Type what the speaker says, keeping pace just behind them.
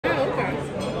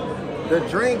The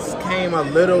drinks came a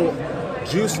little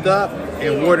juiced up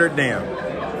and watered down.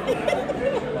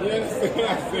 You understand what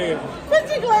I said? Put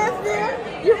your glass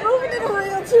there. You're moving it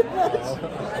around too much.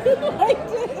 Like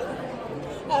this.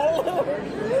 I don't know.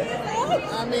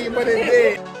 I mean, but it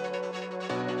did.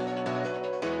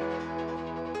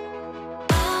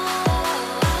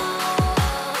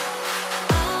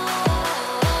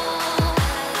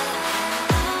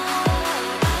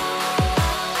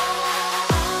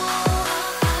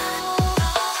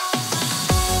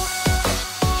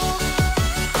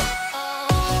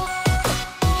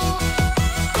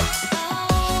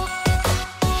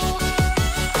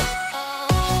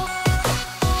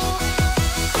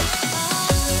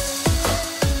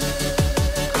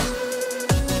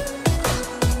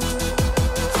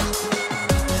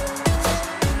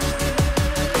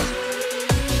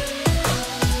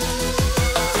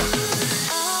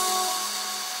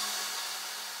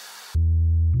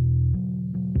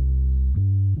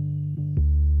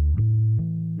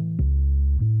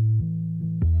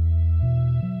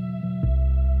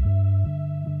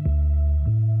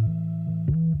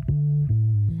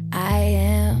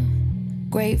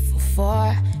 Grateful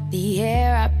for the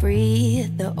air I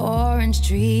breathe, the orange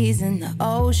trees and the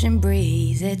ocean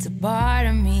breeze. It's a part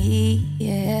of me,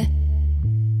 yeah.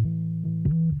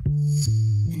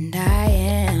 And I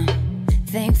am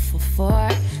thankful for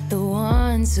the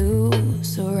ones who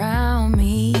surround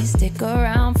me, stick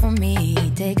around for me,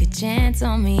 take a chance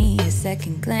on me, a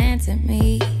second glance at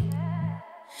me.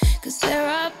 'Cause there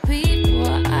are people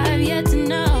I've yet to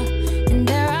know, and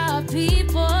there are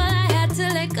people I had to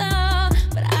let go.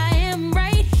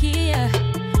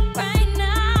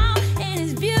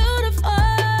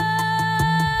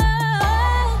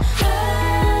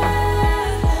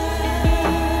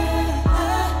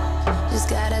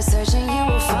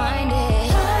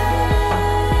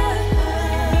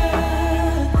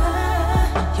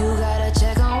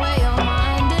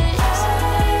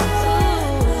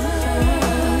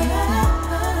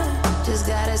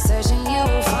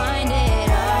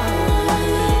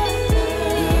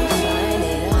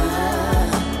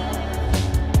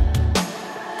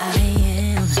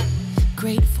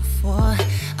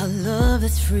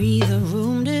 Free the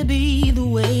room to be the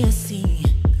way I see.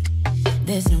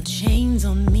 There's no chains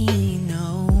on me,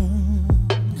 no.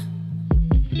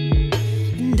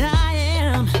 And I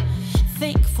am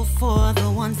thankful for the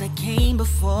ones that came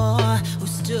before, who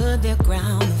stood their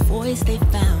ground, the voice they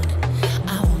found.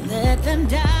 I won't let them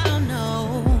down,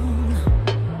 no.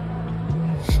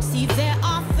 See, there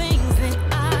are things that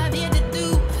I've yet to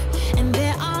do, and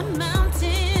there are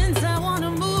mountains I want to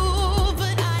move,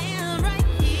 but I am right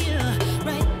here,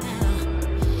 right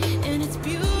now, and it's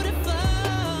beautiful.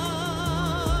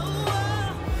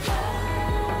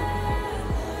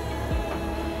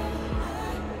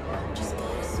 Just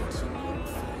gotta search and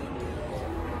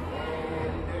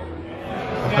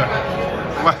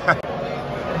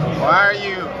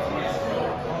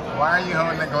Why are you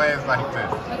holding the glass like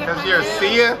this? Because you're a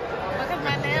seer? Because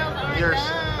my nails aren't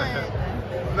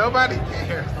done. Nobody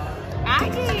cares. I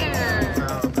care.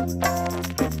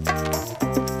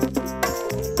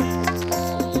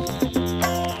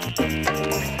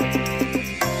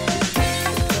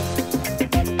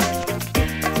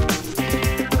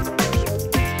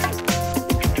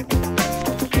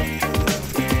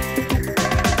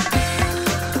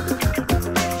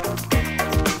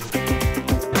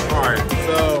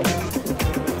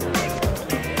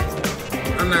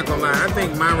 I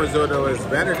think my risotto is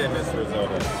better than this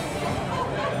risotto.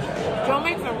 Joe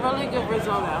makes a really good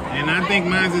risotto. And I think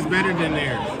mine is better than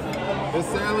theirs. The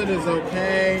salad is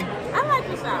okay. I like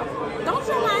the salad. Don't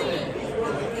you like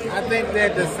it? I think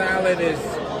that the salad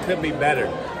could be better.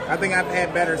 I think I've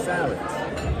had better salads.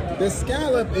 The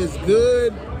scallop is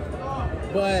good,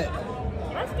 but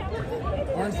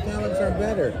our scallops are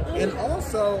better. And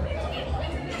also,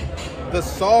 the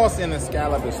sauce in the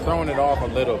scallop is throwing it off a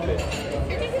little bit.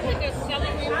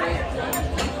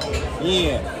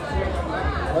 Yeah,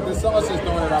 but the sauce is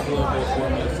throwing it off a little bit for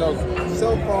me.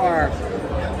 So far,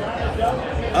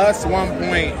 us 1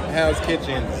 point, Hell's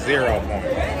Kitchen 0 points.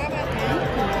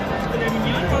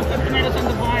 Roasted tomatoes on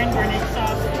the vine, garnish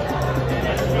sauce,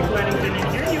 big Wellington in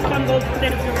here. You can go to the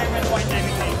red wine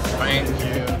dining place. Thank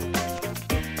you.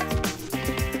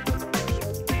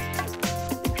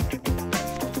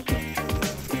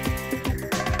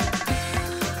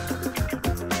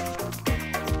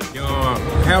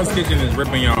 Hell's Kitchen is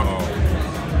ripping y'all off.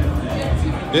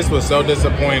 This was so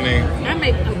disappointing. I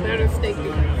make a better steak than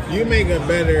you. You make a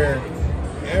better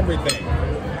everything.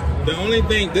 The only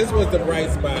thing, this was the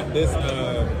bright spot. This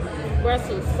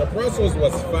Brussels. the Brussels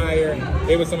was fire.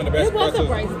 It was some of the best It was Brussels. a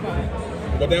bright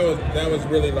spot. But that was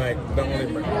really like the only.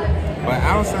 But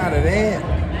outside of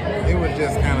that, it was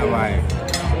just kind of like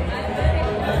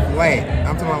flat.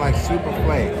 I'm talking about like super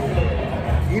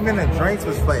flat. Even the drinks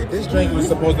was flat. This drink was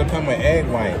supposed to come with egg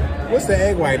white. What's the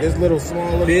egg white? This little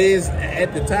small little is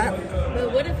at the top.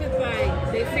 But what if it's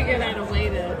like they figured out a way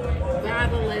to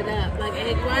bottle it up like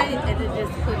egg white and then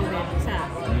just put it at the top?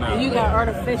 No. You got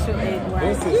artificial egg white.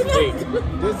 This is fake.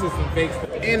 This is some fake stuff.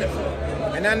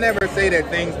 And I never say that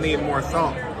things need more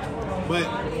salt, but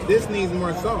this needs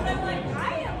more salt.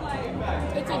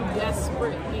 It's a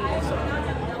desperate need of salt.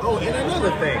 Oh, and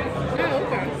another thing. Oh,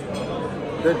 okay.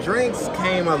 The drinks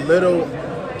came a little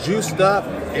juiced up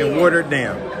and watered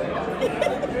down. You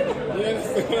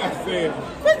understand what I said?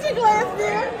 Put your glass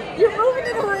there. You're moving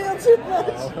it around too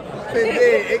much.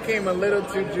 It came a little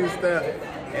too juiced up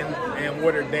and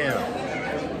watered down.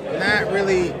 Not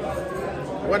really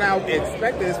what I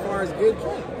expected as far as good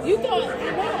drink. You thought,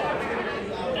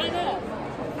 I know.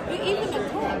 But even the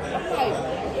cup, I'm like,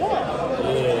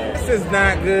 whoa. Yeah. This is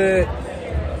not good.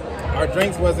 Our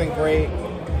drinks wasn't great.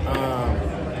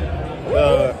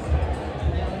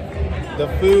 The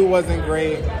food wasn't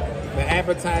great. The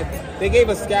appetite, they gave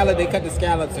us scallop, they cut the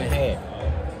scallops in half.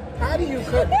 How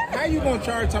you gonna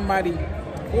charge somebody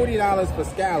 $40 for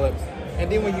scallops, and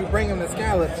then when you bring them the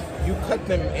scallops, you cut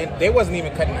them, and they wasn't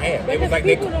even cut in half. It was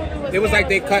like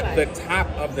they cut the top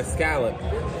of the scallop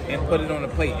and put it on the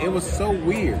plate. It was so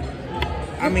weird.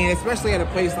 I mean, especially at a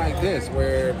place like this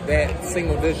where that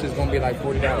single dish is gonna be like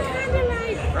 $40.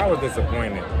 I was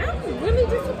disappointed. I'm really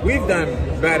disappointed. We've done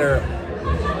better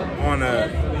on a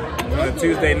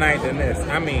Tuesday night than this.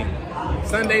 I mean,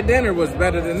 Sunday dinner was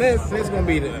better than this. It's gonna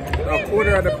be a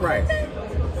quarter of the price.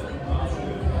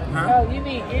 Huh? Oh, you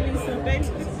mean any Sunday?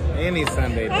 Any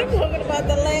Sunday I'm dinner talking about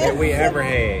the last that we ever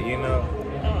had, you know.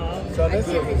 So this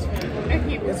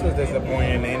was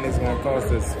disappointing, and it's gonna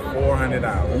cost us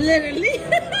 $400. Literally.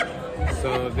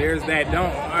 So there's that.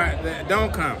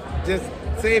 Don't come. Just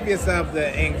save yourself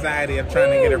the anxiety of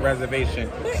trying to get a reservation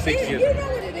 6 years You ago. know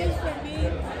what it is for me?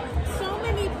 So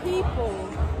many people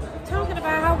talking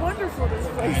about how wonderful this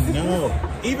place I is. know.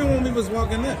 Even when we was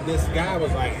walking up, this guy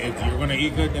was like, "If you're gonna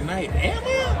eat good tonight, am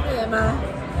I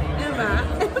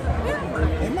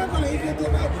gonna eat good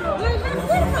tonight?"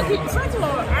 First of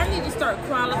all, I need to start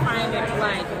qualifying it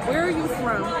like, where are you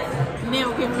from?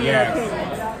 Now give me your opinion.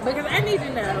 Because I need to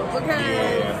know.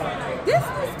 Because this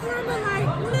was kind of like,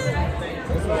 meh.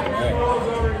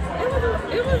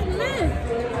 It was meh.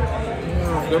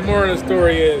 The moral of the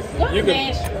story is Go to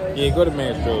Mastro's. go to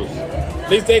Mastro's. At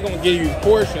least they gonna give you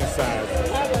portion size.